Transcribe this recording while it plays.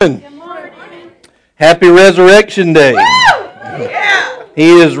Good morning. Happy Resurrection Day. Yeah.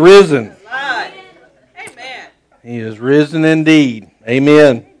 He is risen. Right. Amen. He is risen indeed.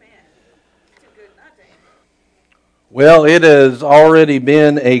 Amen. Well, it has already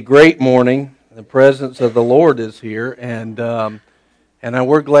been a great morning. The presence of the Lord is here, and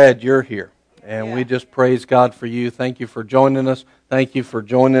we're glad you're here. And we just praise God for you. Thank you for joining us. Thank you for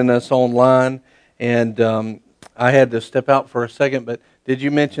joining us online. And I had to step out for a second, but did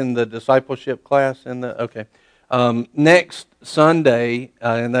you mention the discipleship class in the? Okay. Next Sunday,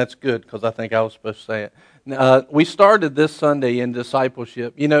 and that's good because I think I was supposed to say it. We started this Sunday in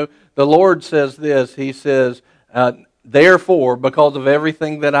discipleship. You know, the Lord says this. He says, therefore, because of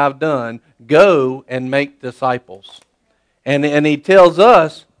everything that I've done, go and make disciples. And He tells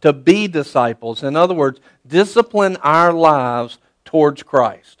us to be disciples. In other words, discipline our lives towards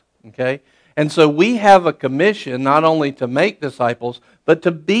Christ. Okay? And so we have a commission not only to make disciples, but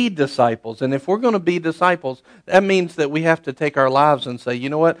to be disciples. And if we're going to be disciples, that means that we have to take our lives and say, you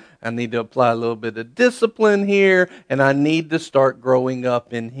know what, I need to apply a little bit of discipline here, and I need to start growing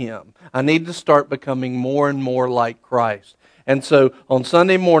up in Him. I need to start becoming more and more like Christ. And so on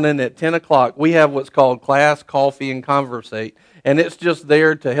Sunday morning at 10 o'clock, we have what's called Class, Coffee, and Conversate. And it's just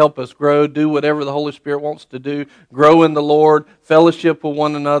there to help us grow, do whatever the Holy Spirit wants to do, grow in the Lord, fellowship with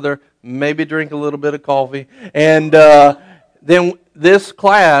one another, maybe drink a little bit of coffee. And then this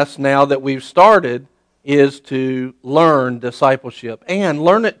class now that we've started is to learn discipleship and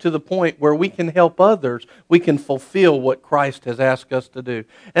learn it to the point where we can help others. We can fulfill what Christ has asked us to do.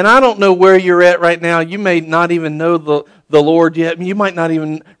 And I don't know where you're at right now. You may not even know the Lord yet. You might not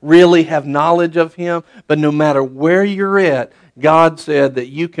even really have knowledge of Him. But no matter where you're at, God said that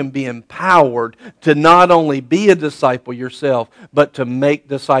you can be empowered to not only be a disciple yourself, but to make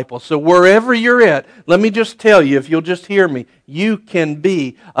disciples. So wherever you're at, let me just tell you, if you'll just hear me, you can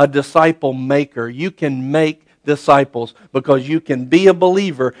be a disciple maker. You can make disciples because you can be a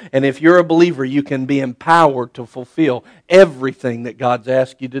believer, and if you're a believer, you can be empowered to fulfill everything that God's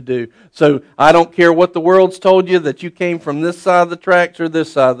asked you to do. So I don't care what the world's told you, that you came from this side of the tracks or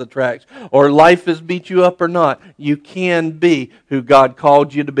this side of the tracks, or life has beat you up or not. You can be who God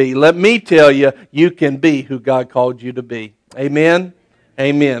called you to be. Let me tell you, you can be who God called you to be. Amen?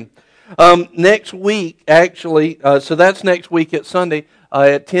 Amen. Next week, actually, so that's next week at Sunday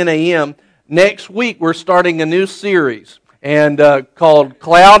at 10 a.m., next week, we're starting a new series and called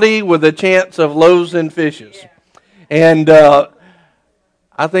Cloudy with a Chance of Loaves and Fishes. And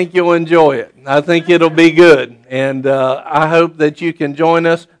I think you'll enjoy it. I think it'll be good. And I hope that you can join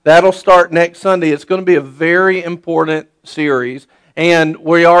us. That'll start next Sunday. It's going to be a very important series. And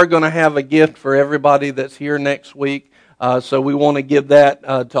we are going to have a gift for everybody that's here next week. So we want to give that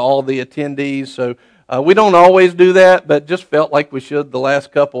to all the attendees. So we don't always do that, but just felt like we should the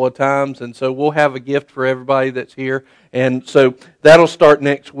last couple of times. And so we'll have a gift for everybody that's here. And so that'll start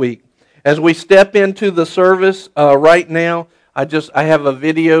next week. As we step into the service right now, I have a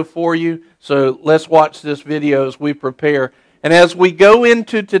video for you. So let's watch this video as we prepare. And as we go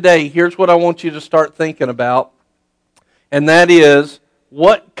into today, here's what I want you to start thinking about. And that is,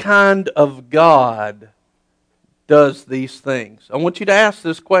 what kind of God does these things? I want you to ask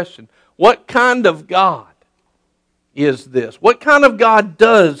this question. What kind of God is this? What kind of God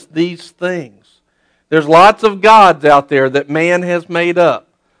does these things? There's lots of gods out there that man has made up.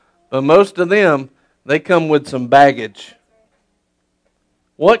 But most of them, they come with some baggage.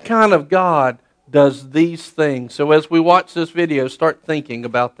 What kind of God does these things? So as we watch this video, start thinking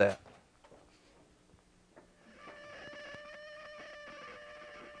about that.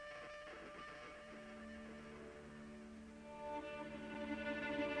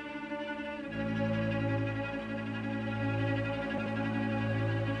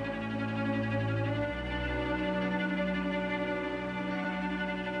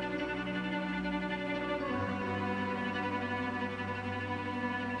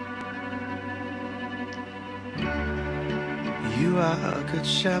 You are a good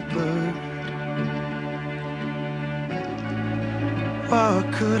shepherd.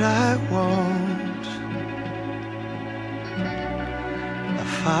 What could I want? I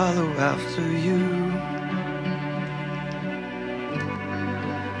follow after you.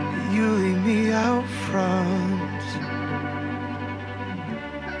 You lead me out front.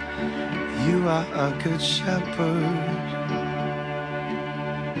 You are a good shepherd.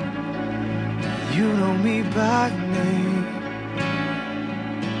 You know me by name.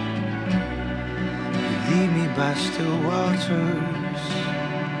 Lead me by still waters.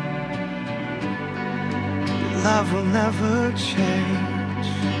 Your love will never change.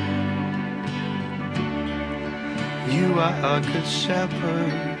 You are a good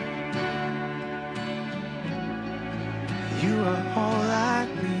shepherd. You are all I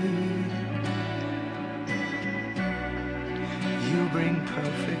need. You bring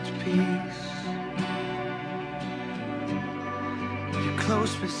perfect peace. You're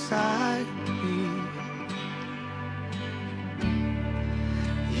close beside me.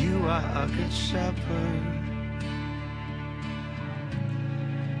 You are a good shepherd.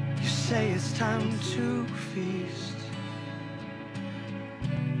 You say it's time to feast.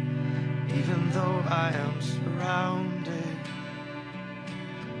 Even though I am surrounded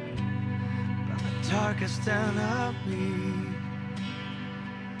by the darkest enemy,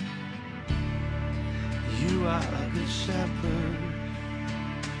 you are a good shepherd.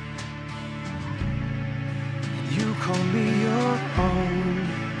 You call me your own.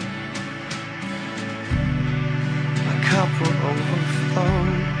 My cup will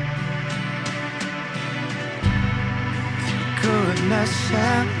overflow. Goodness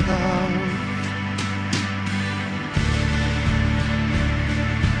and love.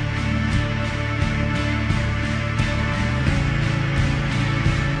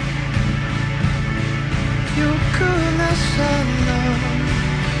 Your goodness and love.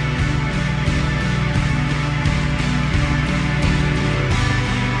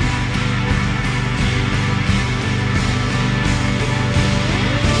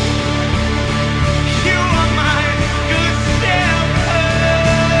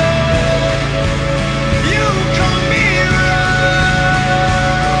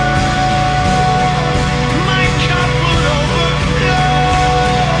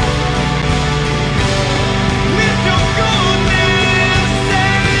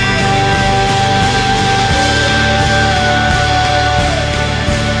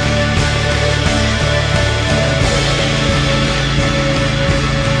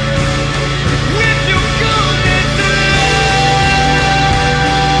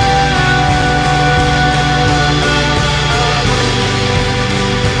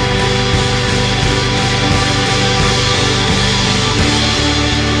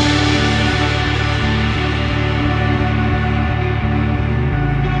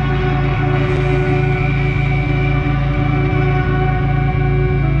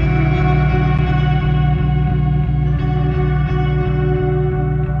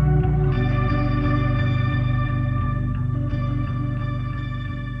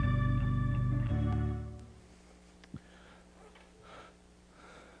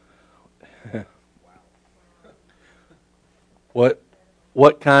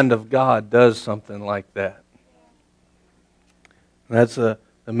 What kind of God does something like that? That's the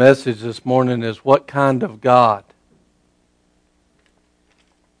message this morning is what kind of God?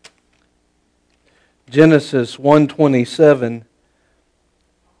 Genesis 1:27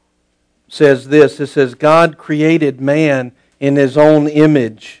 says this. It says, God created man in His own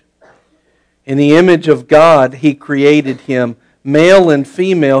image. In the image of God, He created him. Male and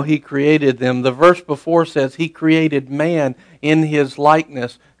female, He created them. The verse before says He created man in His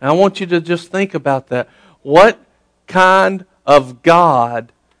likeness. And I want you to just think about that. What kind of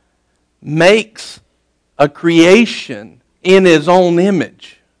God makes a creation in His own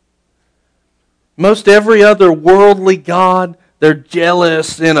image? Most every other worldly God, they're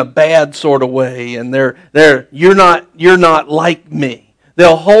jealous in a bad sort of way, and you're not like me.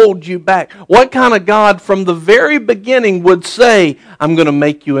 They'll hold you back. What kind of God from the very beginning would say, I'm going to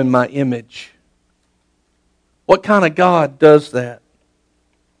make you in my image? What kind of God does that?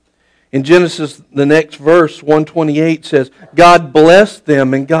 In Genesis, the next verse, 128 says, God blessed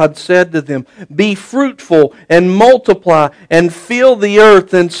them, and God said to them, be fruitful and multiply and fill the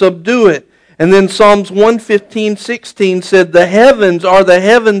earth and subdue it. And then Psalms 115:16 said, the heavens are the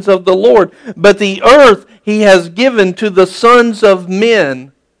heavens of the Lord, but the earth He has given to the sons of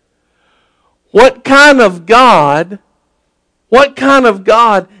men. What kind of God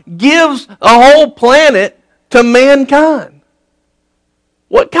gives a whole planet to mankind?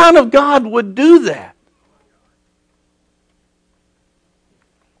 What kind of God would do that?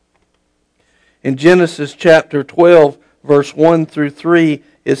 In Genesis chapter 12, verse 1 through 3,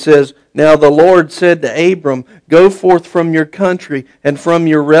 it says, now the Lord said to Abram, go forth from your country and from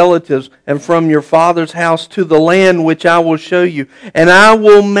your relatives and from your father's house to the land which I will show you. And I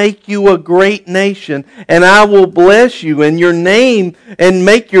will make you a great nation, and I will bless you and your name and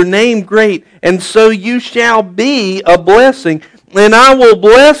make your name great. And so you shall be a blessing. And I will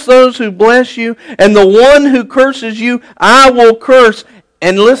bless those who bless you, and the one who curses you I will curse.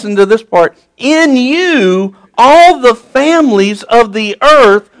 And listen to this part. In you all the families of the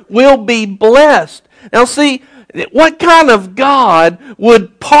earth will be blessed. Now see, what kind of God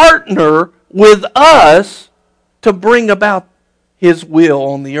would partner with us to bring about His will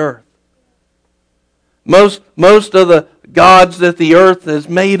on the earth? Most of the gods that the earth has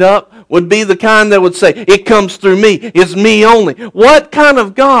made up would be the kind that would say, it comes through me, it's me only? What kind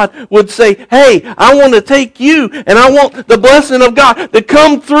of God would say, hey, I want to take you and I want the blessing of God to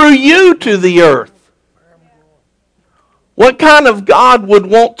come through you to the earth? What kind of God would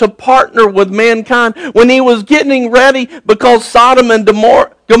want to partner with mankind when he was getting ready because Sodom and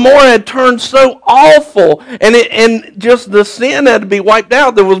Gomorrah had turned so awful and just the sin had to be wiped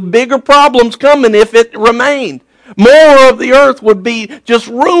out? There was bigger problems coming if it remained. More of the earth would be just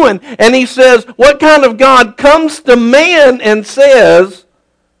ruined. And he says, what kind of God comes to man and says,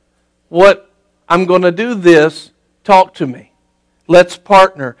 I'm going to do this, talk to me. Let's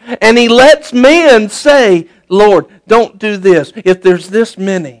partner. And he lets man say, Lord, don't do this. If there's this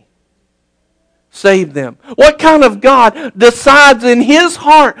many, save them. What kind of God decides in his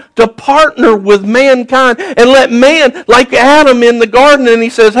heart to partner with mankind and let man, like Adam in the garden, and he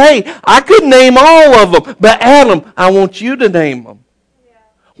says, hey, I could name all of them, but Adam, I want you to name them. Yeah.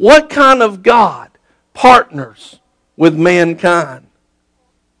 What kind of God partners with mankind?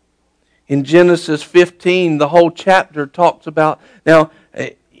 In Genesis 15, the whole chapter talks about, now,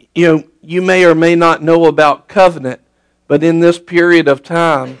 you may or may not know about covenant, but in this period of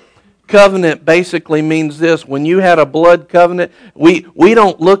time, covenant basically means this. When you had a blood covenant, we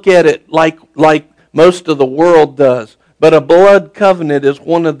don't look at it like most of the world does, but a blood covenant is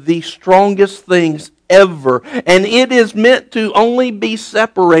one of the strongest things ever, and it is meant to only be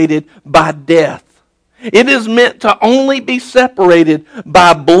separated by death. It is meant to only be separated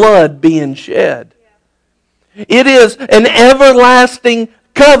by blood being shed. It is an everlasting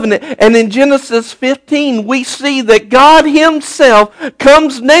covenant. And in Genesis 15, we see that God himself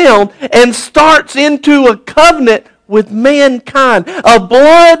comes down and starts into a covenant with mankind. A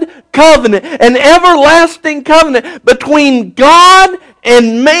blood covenant. An everlasting covenant between God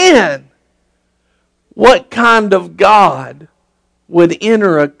and man. What kind of God would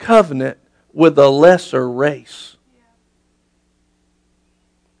enter a covenant with a lesser race?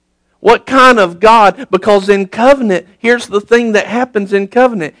 What kind of God? Because in covenant, here's the thing that happens in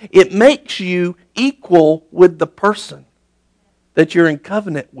covenant. It makes you equal with the person that you're in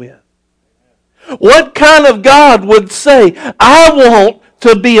covenant with. What kind of God would say, I want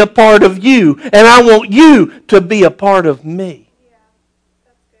to be a part of you, and I want you to be a part of me? Yeah,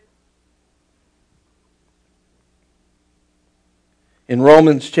 that's good. In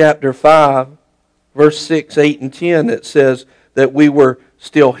Romans chapter 5, verse 6, 8, and 10, it says that we were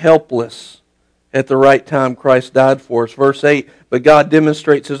still helpless. At the right time, Christ died for us. Verse 8, but God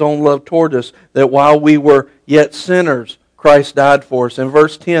demonstrates his own love toward us, that while we were yet sinners, Christ died for us. And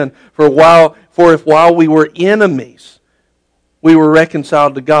verse 10, for if while we were enemies, we were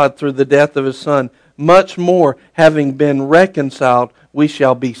reconciled to God through the death of his Son, much more, having been reconciled, we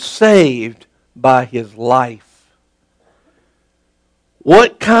shall be saved by his life.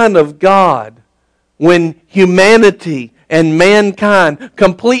 What kind of God, when humanity and mankind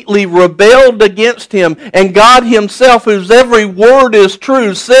completely rebelled against him, and God himself, whose every word is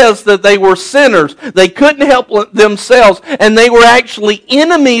true, says that they were sinners, they couldn't help themselves, and they were actually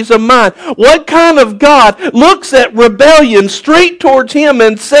enemies of mine. What kind of God looks at rebellion straight towards him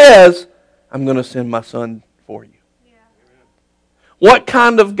and says, I'm going to send my Son for you? Yeah. What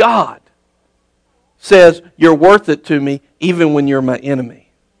kind of God says, you're worth it to me even when you're my enemy?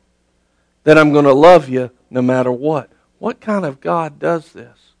 That I'm going to love you no matter what? What kind of God does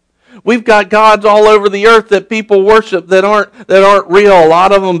this? We've got gods all over the earth that people worship that aren't real. A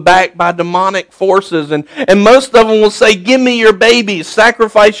lot of them backed by demonic forces. And most of them will say, give me your babies,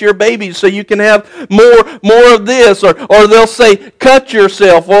 sacrifice your babies so you can have more of this. Or they'll say, cut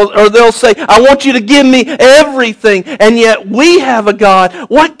yourself. Or they'll say, I want you to give me everything. And yet we have a God.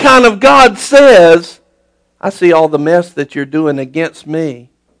 What kind of God says, I see all the mess that you're doing against me,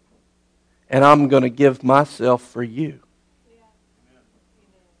 and I'm going to give myself for you.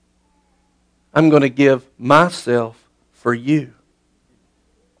 I'm going to give myself for you.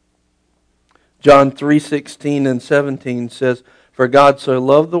 John 3:16 and 17 says, for God so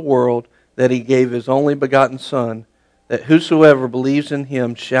loved the world that he gave his only begotten Son, that whosoever believes in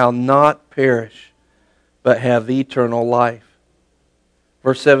him shall not perish, but have eternal life.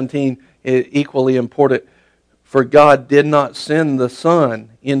 Verse 17 is equally important. For God did not send the Son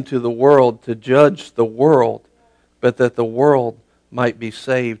into the world to judge the world, but that the world might be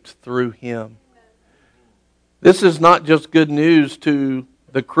saved through him. This is not just good news to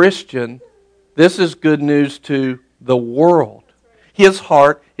the Christian. This is good news to the world. His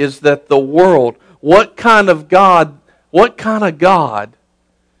heart is that the world, what kind of God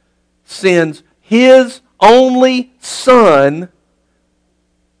sends his only Son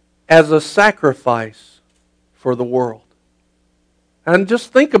as a sacrifice for the world? And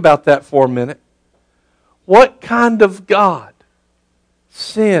just think about that for a minute. What kind of God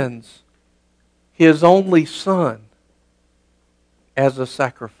sends His only Son as a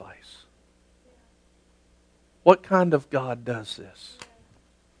sacrifice? What kind of God does this?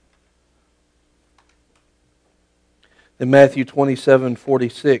 In Matthew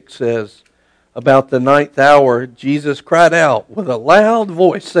 27:46 says, about the 9th hour, Jesus cried out with a loud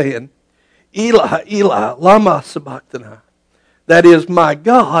voice, saying, Eli, Eli, lama sabachthani. That is, my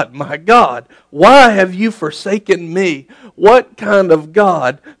God, why have you forsaken me? What kind of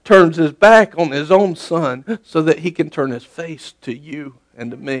God turns his back on his own Son so that he can turn his face to you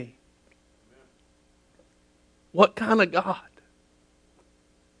and to me? What kind of God?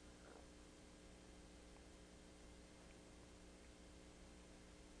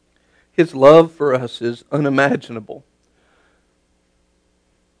 His love for us is unimaginable.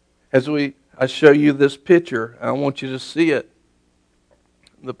 As I show you this picture, I want you to see it.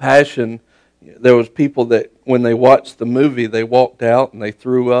 The Passion, there was people that when they watched the movie, they walked out and they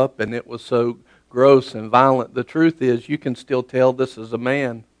threw up, and it was so gross and violent. The truth is, you can still tell this is a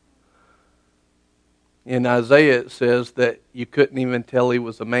man. In Isaiah, it says that you couldn't even tell he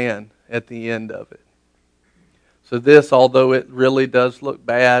was a man at the end of it. So this, although it really does look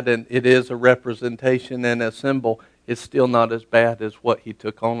bad and it is a representation and a symbol, it's still not as bad as what he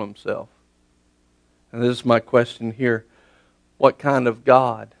took on himself. And this is my question here. What kind of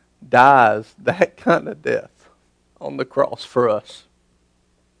God dies that kind of death on the cross for us?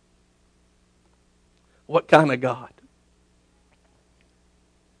 What kind of God?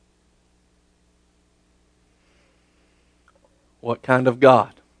 What kind of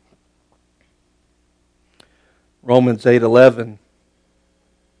God? Romans 8:11.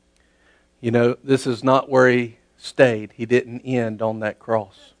 You know, this is not where he stayed. He didn't end on that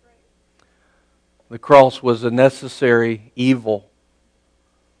cross. The cross was a necessary evil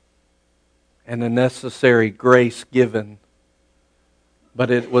and a necessary grace given.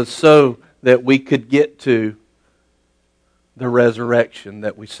 But it was so that we could get to the resurrection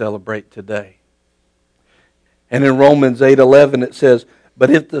that we celebrate today. And in Romans 8:11 it says,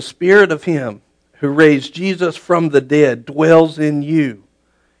 but if the Spirit of Him who raised Jesus from the dead dwells in you,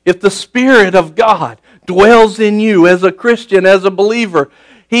 if the Spirit of God dwells in you as a Christian, as a believer,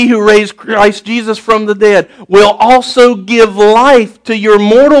 He who raised Christ Jesus from the dead will also give life to your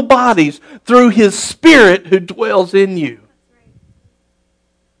mortal bodies through His Spirit who dwells in you.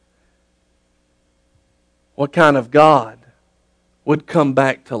 What kind of God would come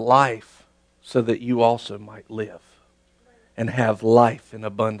back to life so that you also might live and have life in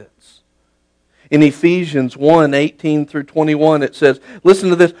abundance? In Ephesians 1:18 through 21, it says, listen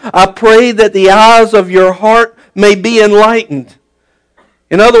to this, I pray that the eyes of your heart may be enlightened.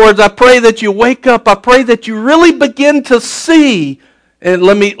 In other words, I pray that you wake up. I pray that you really begin to see, and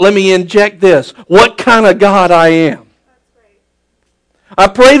let me inject this, what kind of God I am. I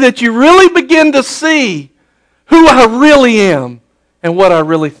pray that you really begin to see who I really am and what I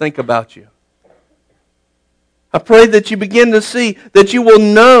really think about you. I pray that you begin to see that you will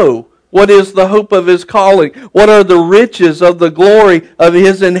know what is the hope of His calling? What are the riches of the glory of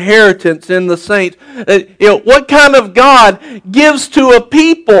His inheritance in the saints? What kind of God gives to a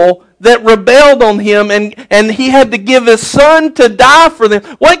people that rebelled on Him and He had to give His Son to die for them?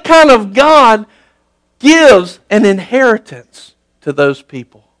 What kind of God gives an inheritance to those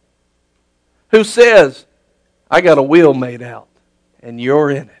people? Who says, I got a will made out and you're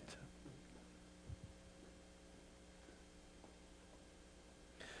in it.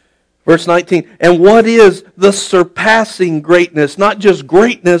 Verse 19, and what is the surpassing greatness, not just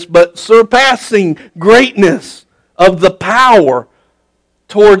greatness, but surpassing greatness of the power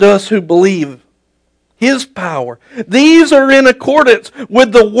toward us who believe? His power. These are in accordance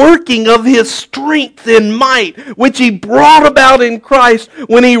with the working of His strength and might, which He brought about in Christ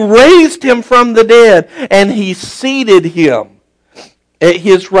when He raised Him from the dead, and He seated Him at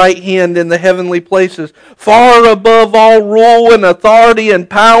His right hand in the heavenly places, far above all rule and authority and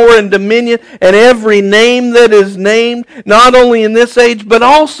power and dominion and every name that is named, not only in this age, but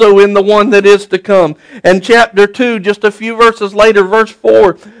also in the one that is to come. And chapter 2, just a few verses later, verse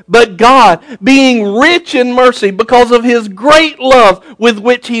 4, but God, being rich in mercy because of His great love with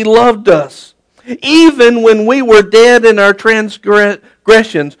which He loved us, even when we were dead in our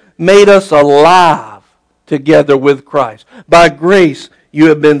transgressions, made us alive together with Christ. By grace you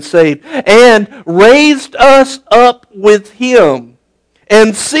have been saved, and raised us up with Him,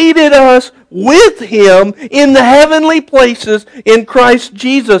 and seated us with Him in the heavenly places in Christ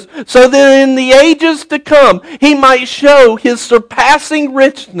Jesus, so that in the ages to come He might show His surpassing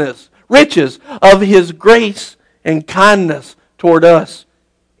riches of His grace and kindness toward us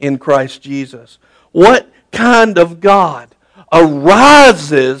in Christ Jesus. What kind of God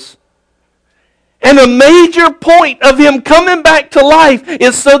arises? And a major point of Him coming back to life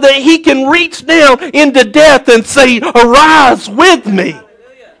is so that He can reach down into death and say, arise with me.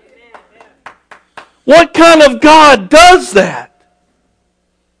 What kind of God does that?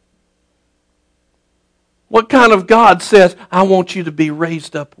 What kind of God says, I want you to be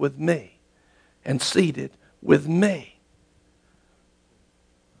raised up with me and seated with me?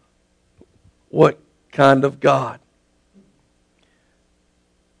 What kind of God?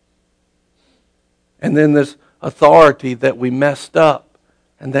 And then this authority that we messed up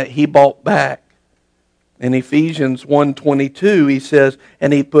and that He bought back. In Ephesians 1:22, he says,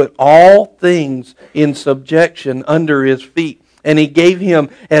 and He put all things in subjection under His feet. And He gave Him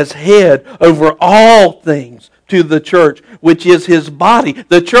as head over all things to the church, which is His body.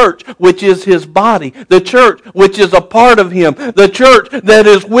 The church, which is His body. The church, which is a part of Him. The church that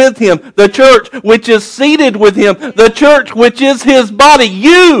is with Him. The church, which is seated with Him. The church, which is His body.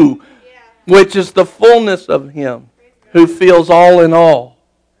 You, which is the fullness of Him, who fills all in all.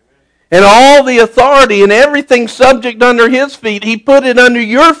 And all the authority and everything subject under His feet, He put it under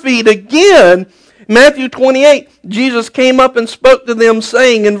your feet again. Matthew 28, Jesus came up and spoke to them,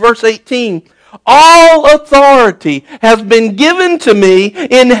 saying in verse 18, all authority has been given to me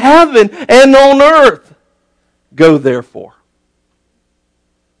in heaven and on earth. Go therefore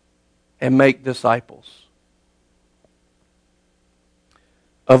and make disciples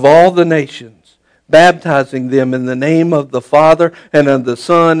of all the nations, baptizing them in the name of the Father and of the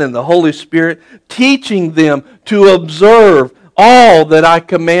Son and the Holy Spirit, teaching them to observe all that I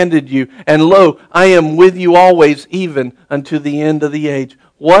commanded you. And lo, I am with you always, even unto the end of the age.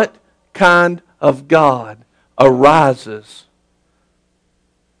 What kind of God arises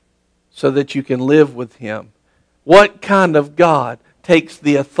so that you can live with Him? What kind of God takes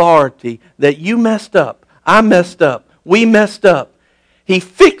the authority that you messed up, I messed up, we messed up, He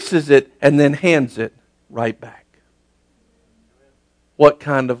fixes it and then hands it right back? What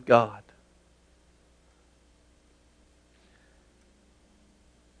kind of God?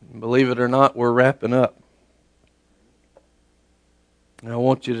 Believe it or not, we're wrapping up. And I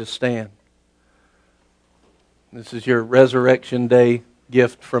want you to stand. This is your Resurrection Day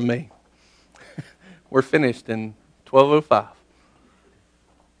gift from me. We're finished in 12:05.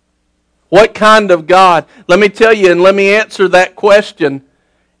 What kind of God? Let me tell you and let me answer that question.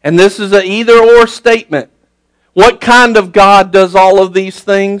 And this is an either-or statement. What kind of God does all of these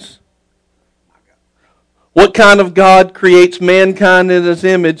things? What kind of God creates mankind in His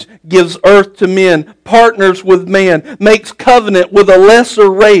image, gives earth to men, partners with man, makes covenant with a lesser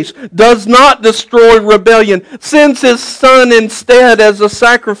race, does not destroy rebellion, sends His Son instead as a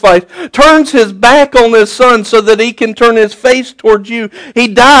sacrifice, turns His back on His Son so that He can turn His face towards you. He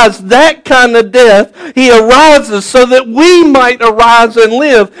dies that kind of death. He arises so that we might arise and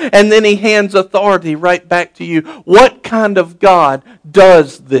live, and then He hands authority right back to you. What kind of God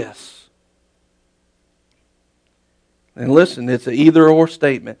does this? And listen, it's an either-or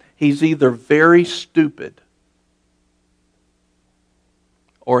statement. He's either very stupid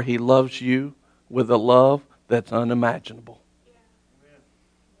or He loves you with a love that's unimaginable.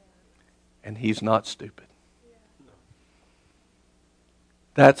 And He's not stupid.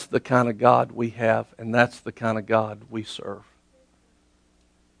 That's the kind of God we have, and that's the kind of God we serve.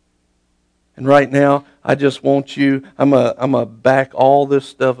 And right now, I just want you, I'm gonna back all this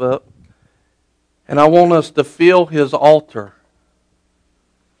stuff up. And I want us to fill His altar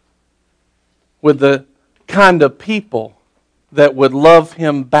with the kind of people that would love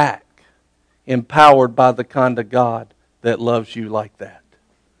Him back, empowered by the kind of God that loves you like that.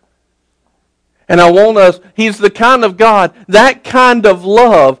 And I want us, He's the kind of God, that kind of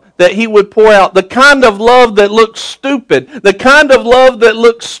love that He would pour out, the kind of love that looks stupid, the kind of love that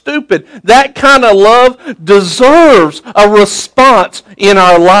looks stupid, that kind of love deserves a response in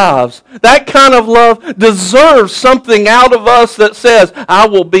our lives. That kind of love deserves something out of us that says, I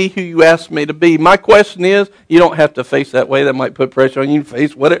will be who you asked me to be. My question is, you don't have to face that way. That might put pressure on you.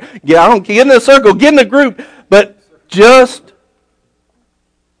 Face whatever. Yeah, I don't get in the circle, get in the group. But just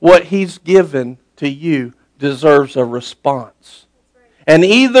what He's given to you deserves a response. And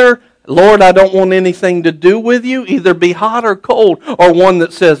either, Lord, I don't want anything to do with you, either be hot or cold, or one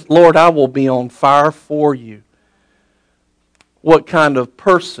that says, Lord, I will be on fire for you. What kind of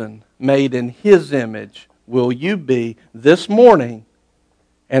person made in His image will you be this morning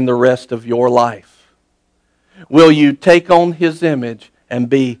and the rest of your life? Will you take on His image and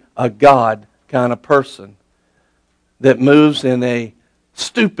be a God kind of person that moves in a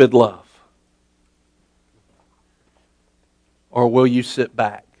stupid love? or will you sit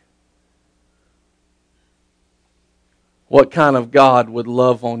back? What kind of God would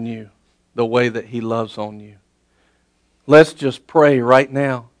love on you the way that He loves on you? Let's just pray right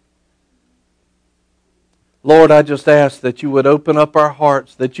now. Lord, I just ask that you would open up our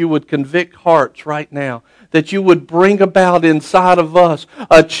hearts, that you would convict hearts right now, that you would bring about inside of us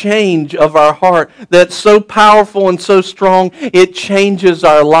a change of our heart that's so powerful and so strong, it changes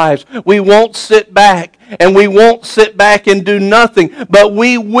our lives. We won't sit back, and we won't sit back and do nothing, but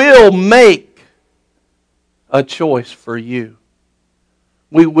we will make a choice for you.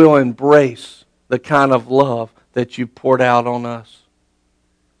 We will embrace the kind of love that you poured out on us.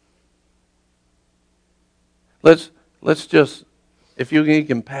 Let's just, if you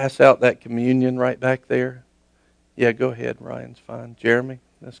can pass out that communion right back there. Yeah, go ahead, Ryan's fine. Jeremy,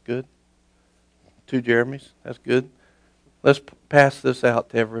 that's good. 2 Jeremys, that's good. Let's pass this out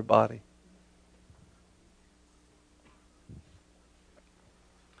to everybody.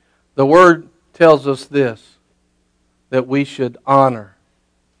 The Word tells us this, that we should honor.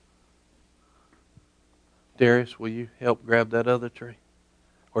 Darius, will you help grab that other tree?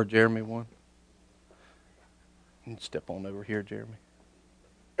 Or Jeremy one? You can step on over here, Jeremy.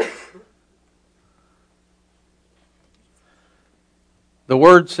 The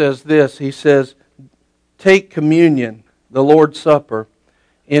Word says this. He says, take communion, the Lord's Supper,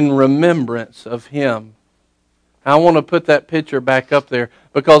 in remembrance of Him. I want to put that picture back up there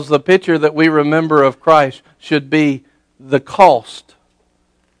because the picture that we remember of Christ should be the cost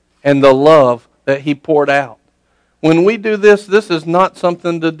and the love that He poured out. When we do this, this is not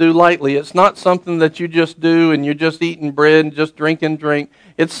something to do lightly. It's not something that you just do and you're just eating bread and just drinking drink.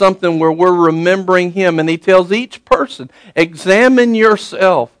 It's something where we're remembering Him. And He tells each person, examine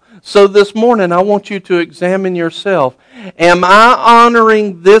yourself. So this morning, I want you to examine yourself. Am I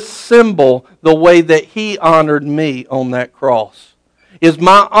honoring this symbol the way that He honored me on that cross? Is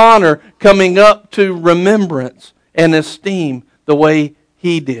my honor coming up to remembrance and esteem the way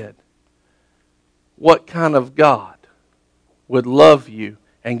He did? What kind of God would love you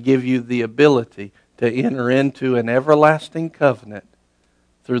and give you the ability to enter into an everlasting covenant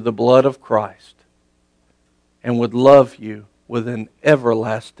through the blood of Christ and would love you with an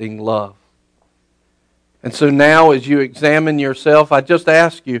everlasting love? And so now as you examine yourself, I just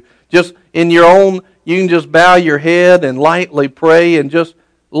ask you, just in your own, you can just bow your head and lightly pray and just,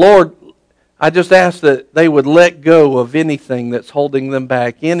 Lord, I just ask that they would let go of anything that's holding them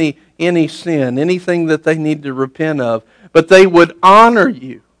back, any sin, anything that they need to repent of, but they would honor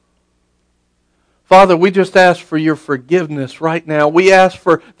you. Father, we just ask for your forgiveness right now. We ask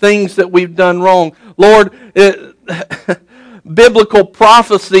for things that we've done wrong. Lord, biblical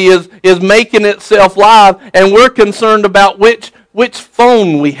prophecy is making itself live, and we're concerned about which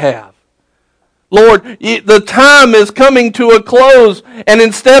phone we have. Lord, the time is coming to a close, and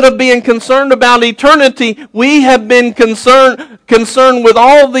instead of being concerned about eternity, we have been concerned with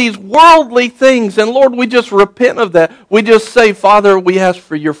all these worldly things. And Lord, we just repent of that. We just say, Father, we ask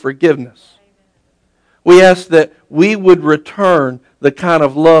for your forgiveness. We ask that we would return the kind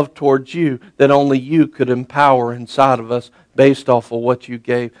of love towards you that only you could empower inside of us based off of what you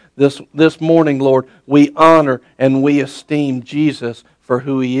gave. This morning, Lord, we honor and we esteem Jesus for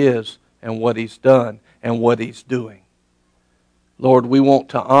who He is and what He's done and what He's doing. Lord, we want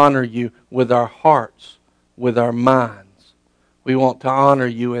to honor you with our hearts, with our minds. We want to honor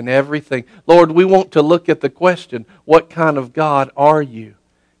you in everything. Lord, we want to look at the question, what kind of God are you?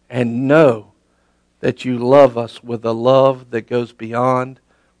 And know that you love us with a love that goes beyond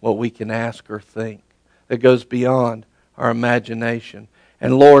what we can ask or think, that goes beyond our imagination.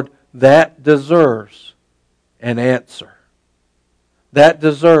 And Lord, that deserves an answer. That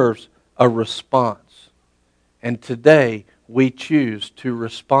deserves a response. And today we choose to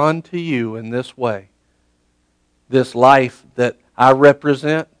respond to you in this way. This life that I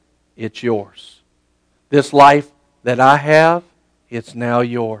represent, it's yours. This life that I have, it's now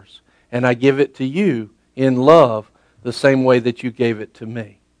yours. And I give it to you in love the same way that you gave it to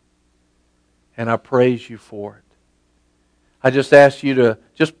me. And I praise you for it. I just ask you to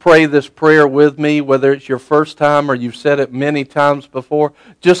just pray this prayer with me, whether it's your first time or you've said it many times before.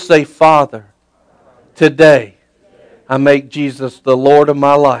 Just say, Father, today I make Jesus the Lord of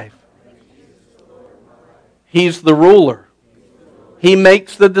my life. He's the ruler. He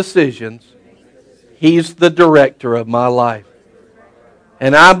makes the decisions. He's the director of my life.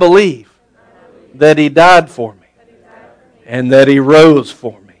 And I believe that He died for me and that He rose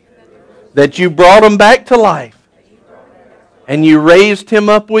for me. That you brought Him back to life. And you raised Him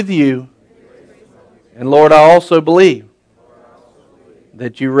up with you. And Lord, I also believe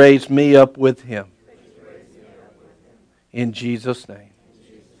that you raised me up with Him. In Jesus' name.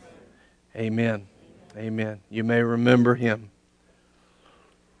 Amen. Amen. You may remember him.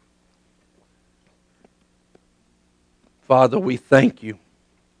 Father, we thank you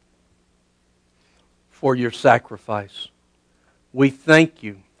for your sacrifice. We thank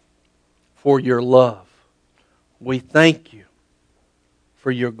you for your love. We thank you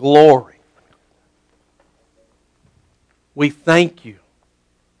for your glory. We thank you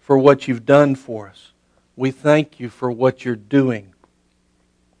for what you've done for us. We thank you for what you're doing.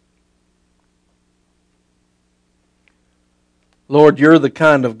 Lord, you're the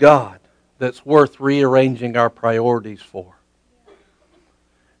kind of God that's worth rearranging our priorities for.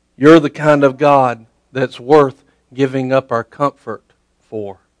 You're the kind of God that's worth giving up our comfort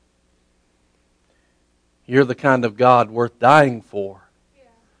for. You're the kind of God worth dying for.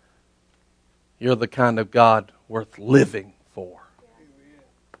 You're the kind of God worth living for.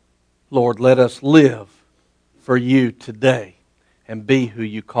 Lord, let us live for you today and be who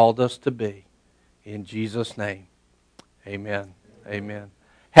you called us to be. In Jesus' name, amen. Amen.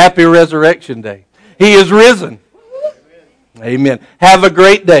 Happy Resurrection Day. He is risen. Amen. Have a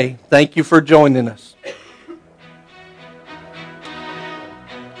great day. Thank you for joining us.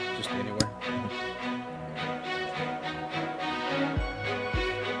 Just anywhere.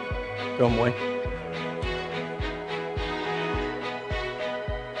 Come away.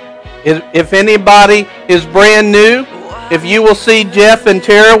 If anybody is brand new, if you will see Jeff and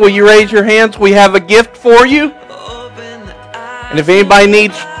Tara, will you raise your hands? We have a gift for you. And if anybody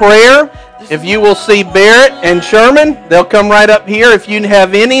needs prayer, if you will see Barrett and Sherman, they'll come right up here. If you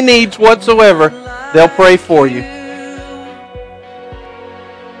have any needs whatsoever, they'll pray for you.